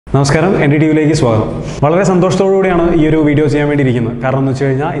നമസ്കാരം, എൻ്റെ ടിവിയിലേക്ക് സ്വാഗതം. വളരെ സന്തോഷത്തോടുകൂടിയാണ് ഈ ഒരു വീഡിയോ ചെയ്യാൻ വേണ്ടിയിരിക്കുന്നത്. കാരണം എന്ന് വെച്ച്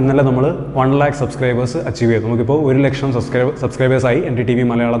കഴിഞ്ഞാൽ ഇന്നലെ നമ്മൾ 1 lakh സബ്സ്ക്രൈബേഴ്സ് അച്ചീവ് ചെയ്തു. നമുക്കിപ്പോൾ 1 ലക്ഷം സബ്സ്ക്രൈബേഴ്സായി എൻ്റെ ടി വി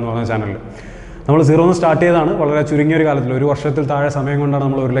മലയാളം എന്ന് പറഞ്ഞ ചാനലിൽ. നമ്മൾ 0 സ്റ്റാർട്ട് ചെയ്തതാണ്. വളരെ ചുരുങ്ങിയ ഒരു കാലത്തിൽ, ഒരു വർഷത്തിൽ താഴെ സമയം കൊണ്ടാണ്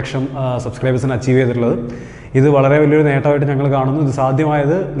നമ്മൾ 1 ലക്ഷം സബ്സ്ക്രൈബേഴ്സിന് അച്ചീവ് ചെയ്തിട്ടുള്ളത്. ഇത് വളരെ വലിയൊരു നേട്ടമായിട്ട് ഞങ്ങൾ കാണുന്നു. ഇത്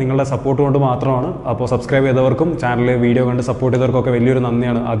സാധ്യമായത് നിങ്ങളുടെ സപ്പോർട്ട് കൊണ്ട് മാത്രമാണ്. അപ്പോൾ സബ്സ്ക്രൈബ് ചെയ്തവർക്കും ചാനൽ വീഡിയോ കണ്ട് സപ്പോർട്ട് ചെയ്തവർക്കൊക്കെ വലിയൊരു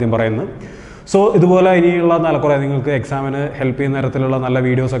നന്ദിയാണ് ആദ്യം പറയുന്നത്. സോ ഇതുപോലെ ഇനിയുള്ള കുറേ നിങ്ങൾക്ക് എക്സാമിന് ഹെൽപ്പ് ചെയ്യുന്ന തരത്തിലുള്ള നല്ല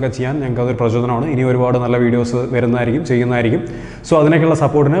വീഡിയോസൊക്കെ ചെയ്യാൻ ഞങ്ങൾക്ക് അതൊരു പ്രചോദനമാണ്. ഇനി ഒരുപാട് നല്ല വീഡിയോസ് വരുന്നതായിരിക്കും, ചെയ്യുന്നതായിരിക്കും. സോ അതിനൊക്കെയുള്ള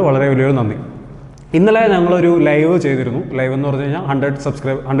സപ്പോർട്ടിന് വളരെ വലിയൊരു നന്ദി. ഇന്നലെ ഞങ്ങളൊരു ലൈവ് ചെയ്തിരുന്നു. ലൈവ് എന്ന് പറഞ്ഞു കഴിഞ്ഞാൽ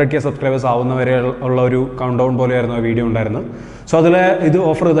 100K സബ്സ്ക്രൈബേഴ്സ് ആവുന്നവരെ ഉള്ള ഒരു കൗണ്ട് ഡൗൺ പോലെയായിരുന്നു ആ വീഡിയോ ഉണ്ടായിരുന്നത്. സോ അതിൽ ഇത്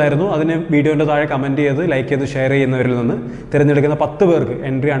ഓഫർ ഇതായിരുന്നു. അതിന് വീഡിയോൻ്റെ താഴെ കമൻറ്റ് ചെയ്ത് ലൈക്ക് ചെയ്ത് ഷെയർ ചെയ്യുന്നവരിൽ നിന്ന് തിരഞ്ഞെടുക്കുന്ന 10 പേർക്ക്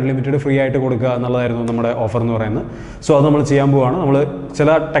എൻട്രി അൺലിമിറ്റഡ് ഫ്രീ ആയിട്ട് കൊടുക്കുക എന്നുള്ളതായിരുന്നു നമ്മുടെ ഓഫർ എന്ന് പറയുന്നത്. സോ അത് നമ്മൾ ചെയ്യാൻ പോവുകയാണ്. നമ്മൾ ചില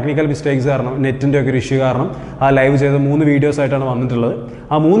ടെക്നിക്കൽ മിസ്റ്റേക്സ് കാരണം, നെറ്റിൻ്റെ ഒക്കെ ഒരു ഇഷ്യൂ കാരണം ആ ലൈവ് ചെയ്ത 3 വീഡിയോസ് ആയിട്ടാണ് വന്നിട്ടുള്ളത്.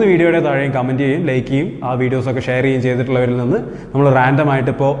 ആ 3 വീഡിയോയുടെ താഴെയും കമൻറ്റ് ചെയ്യും, ലൈക്ക് ചെയ്യും, ആ വീഡിയോസൊക്കെ ഷെയർ ചെയ്യുകയും ചെയ്തിട്ടുള്ളവരിൽ നിന്ന് നമ്മൾ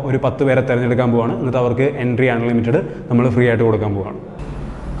റാൻഡമായിട്ട് ഇപ്പോൾ ഒരു 10 പേരെ തിരഞ്ഞെടുക്കാൻ പോവുകയാണ്. എന്നിട്ട് അവർക്ക് എൻട്രി അൺലിമിറ്റഡ് നമ്മൾ ഫ്രീ ആയിട്ട് കൊടുക്കാൻ പോവുകയാണ്.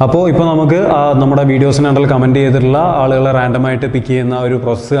 അപ്പോൾ ഇപ്പോൾ നമുക്ക് നമ്മുടെ വീഡിയോസിന് അണ്ടർ കമൻറ്റ് ചെയ്തിട്ടുള്ള ആളുകളെ റാൻഡമായിട്ട് പിക്ക് ചെയ്യുന്ന ഒരു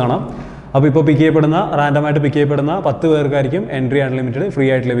പ്രോസസ്സ് കാണാം. അപ്പോൾ ഇപ്പോൾ റാൻഡമായിട്ട് പിക്ക് ചെയ്യപ്പെടുന്ന 10 പേർക്കായിരിക്കും എൻട്രി അൺലിമിറ്റഡ് ഫ്രീ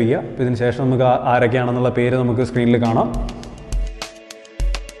ആയിട്ട് ലഭിക്കുക. അപ്പോൾ ഇതിന് ശേഷം നമുക്ക് ആരൊക്കെയാണെന്നുള്ള പേര് നമുക്ക് സ്ക്രീനിൽ കാണാം.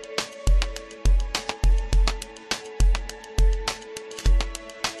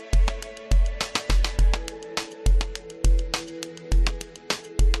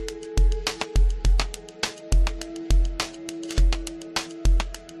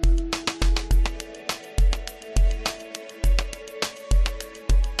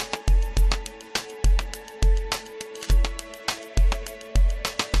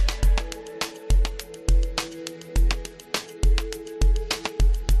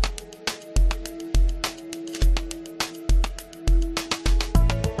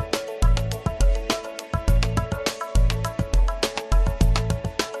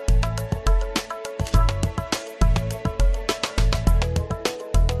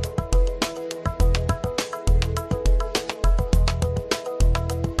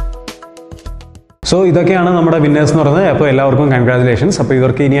 സോ ഇതൊക്കെയാണ് നമ്മുടെ വിന്നേഴ്സ് എന്ന് പറയുന്നത്. അപ്പോൾ എല്ലാവർക്കും കൺഗ്രാജുലേഷൻസ്. അപ്പോൾ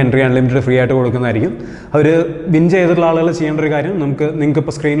ഇവർക്ക് ഇനി എൻട്രി അൺലിമിറ്റഡ് ഫ്രീ ആയിട്ട് കൊടുക്കുന്നതായിരിക്കും. അവർ വിൻ ചെയ്തിട്ടുള്ള ആളുകൾ ചെയ്യേണ്ട ഒരു കാര്യം, നിങ്ങൾക്ക്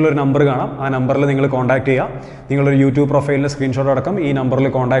ഇപ്പോൾ സ്ക്രീനിലൊരു നമ്പർ കാണാം. ആ നമ്പറിൽ നിങ്ങൾ കോൺടാക്ട് ചെയ്യുക. നിങ്ങളൊരു യൂട്യൂബ് പ്രൊഫൈലിൽ സ്ക്രീൻഷോട്ട് അടക്കം ഈ നമ്പറിൽ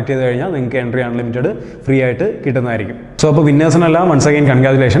കോൺടാക്ട് ചെയ്ത് കഴിഞ്ഞാൽ നിങ്ങൾക്ക് എൻട്രി അൺലിമിറ്റഡ് ഫ്രീ ആയിട്ട് കിട്ടുന്നതായിരിക്കും. സോ അപ്പോൾ വിന്നേഴ്സിനെല്ലാം once again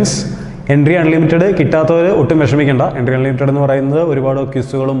congratulations. Entry unlimited കിട്ടാത്തവർ ഒട്ടും വിഷമിക്കേണ്ട. എൻട്രി അൺലിമിറ്റഡ് എന്ന് പറയുന്നത് ഒരുപാട്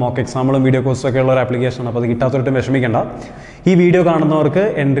ക്വിസുകളും മോക്ക് എക്സാമുകളും വീഡിയോ കോഴ്സും ഒക്കെ ഉള്ള ഒരു ആപ്ലിക്കേഷനാണ്. അപ്പോൾ അത് കിട്ടാത്തവരൊട്ടും വിഷമിക്കേണ്ട. ഈ വീഡിയോ കാണുന്നവർക്ക്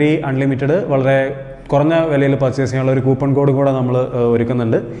എൻട്രി അൺലിമിറ്റഡ് വളരെ കുറഞ്ഞ വിലയിൽ പർച്ചേസ് ചെയ്യാനുള്ള ഒരു കൂപ്പൺ കോഡ് കൂടെ നമ്മൾ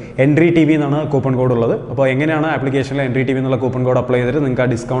ഒരുക്കുന്നുണ്ട്. എൻട്രി ടി വി എന്നാണ് കൂപ്പൺ കോഡ് ഉള്ളത്. അപ്പോൾ എങ്ങനെയാണ് ആപ്ലിക്കേഷനിൽ എൻട്രി ടി വി എന്നുള്ള കൂപ്പൺ കോഡ് അപ്ലൈ ചെയ്തിട്ട് നിങ്ങൾക്ക് ആ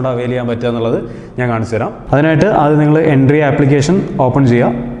ഡിസ്കൗണ്ട് അവൈൽ ചെയ്യാൻ പറ്റുക എന്നുള്ളത് ഞാൻ കാണിച്ചു തരാം. അതിനായിട്ട് ആദ്യം നിങ്ങൾ എൻട്രി ആപ്ലിക്കേഷൻ ഓപ്പൺ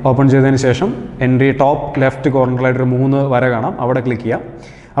ചെയ്യുക. ഓപ്പൺ ചെയ്തതിന് ശേഷം എൻട്രി ടോപ്പ് ലെഫ്റ്റ് കോർണറിലായിട്ടൊരു 3 വര കാണാം. അവിടെ ക്ലിക്ക് ചെയ്യുക.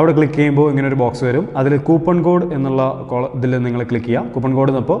 അവിടെ ക്ലിക്ക് ചെയ്യുമ്പോൾ ഇങ്ങനെ ഒരു ബോക്സ് വരും. അതിൽ കൂപ്പൺ കോഡ് എന്നുള്ള ഇതിൽ നിങ്ങൾ ക്ലിക്ക് ചെയ്യുക. കൂപ്പൺ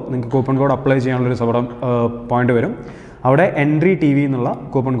കോഡ് എന്നപ്പോൾ നിങ്ങൾക്ക് കൂപ്പൺ കോഡ് അപ്ലൈ ചെയ്യാനുള്ളൊരു പോയിന്റ് വരും. അവിടെ എൻട്രി ടി വി എന്നുള്ള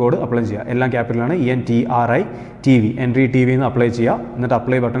കൂപ്പൺ കോഡ് അപ്ലൈ ചെയ്യുക. എല്ലാം ക്യാപിറ്റലാണ്, ENTRI TV, entry T V എന്ന് അപ്ലൈ ചെയ്യുക. എന്നിട്ട്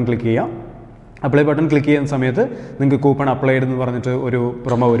അപ്ലൈ ബട്ടൺ ക്ലിക്ക് ചെയ്യുക. അപ്ലൈ ബട്ടൺ ക്ലിക്ക് ചെയ്യുന്ന സമയത്ത് നിങ്ങൾക്ക് കൂപ്പൺ അപ്ലൈഡ് എന്ന് പറഞ്ഞിട്ട് ഒരു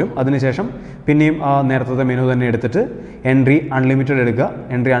പ്രൊമോ വരും. അതിനുശേഷം പിന്നെയും ആ നേരത്തെ മെനു തന്നെ എടുത്തിട്ട് എൻട്രി അൺലിമിറ്റഡ് എടുക്കുക.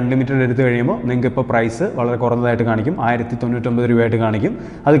 എൻട്രി അൺലിമിറ്റഡ് എടുത്തു കഴിയുമ്പോൾ നിങ്ങൾക്ക് ഇപ്പോൾ പ്രൈസ് വളരെ കുറഞ്ഞതായിട്ട് കാണിക്കും. 1099 രൂപയായിട്ട് കാണിക്കും.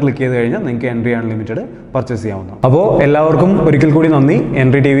 അത് ക്ലിക്ക് ചെയ്ത് കഴിഞ്ഞാൽ നിങ്ങൾക്ക് എൻട്രി അൺലിമിറ്റഡ് പർച്ചേസ് ചെയ്യാവുന്നതാണ്. അപ്പോൾ എല്ലാവർക്കും ഒരിക്കൽ കൂടി നന്ദി.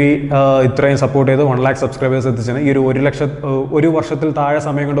 എൻട്രി ടി വി ഇത്രയും സപ്പോർട്ട് ചെയ്ത് 1 lakh സബ്സ്ക്രൈബേഴ്സ് എത്തിച്ചത്. ഈ ഒരു വർഷത്തിൽ താഴെ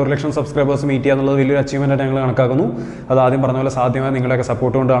സമയം കൊണ്ട് 1 ലക്ഷം സബ്സ്ക്രൈബേഴ്സ് മീറ്റ് ചെയ്യുക എന്നുള്ളത് വലിയൊരു അച്ചീവ്മെൻറ്റായിട്ട് ഞങ്ങൾ കണക്കാക്കുന്നു. അത് ആദ്യം പറഞ്ഞ പോലെ സാധ്യമായ നിങ്ങളുടെയൊക്കെ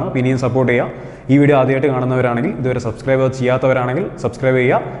സപ്പോർട്ട് കൊണ്ടാണ്. ഇനിയും സപ്പോർട്ട് ചെയ്യുക. ഈ വീഡിയോ ആദ്യമായിട്ട് കാണുന്നവരാണെങ്കിൽ, ഇതുവരെ സബ്സ്ക്രൈബ് ചെയ്യാത്തവരാണെങ്കിൽ സബ്സ്ക്രൈബ്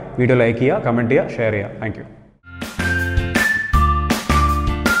ചെയ്യുക, വീഡിയോ ലൈക്ക് ചെയ്യുക, കമൻറ്റ് ചെയ്യുക, ഷെയർ ചെയ്യുക. Thank you.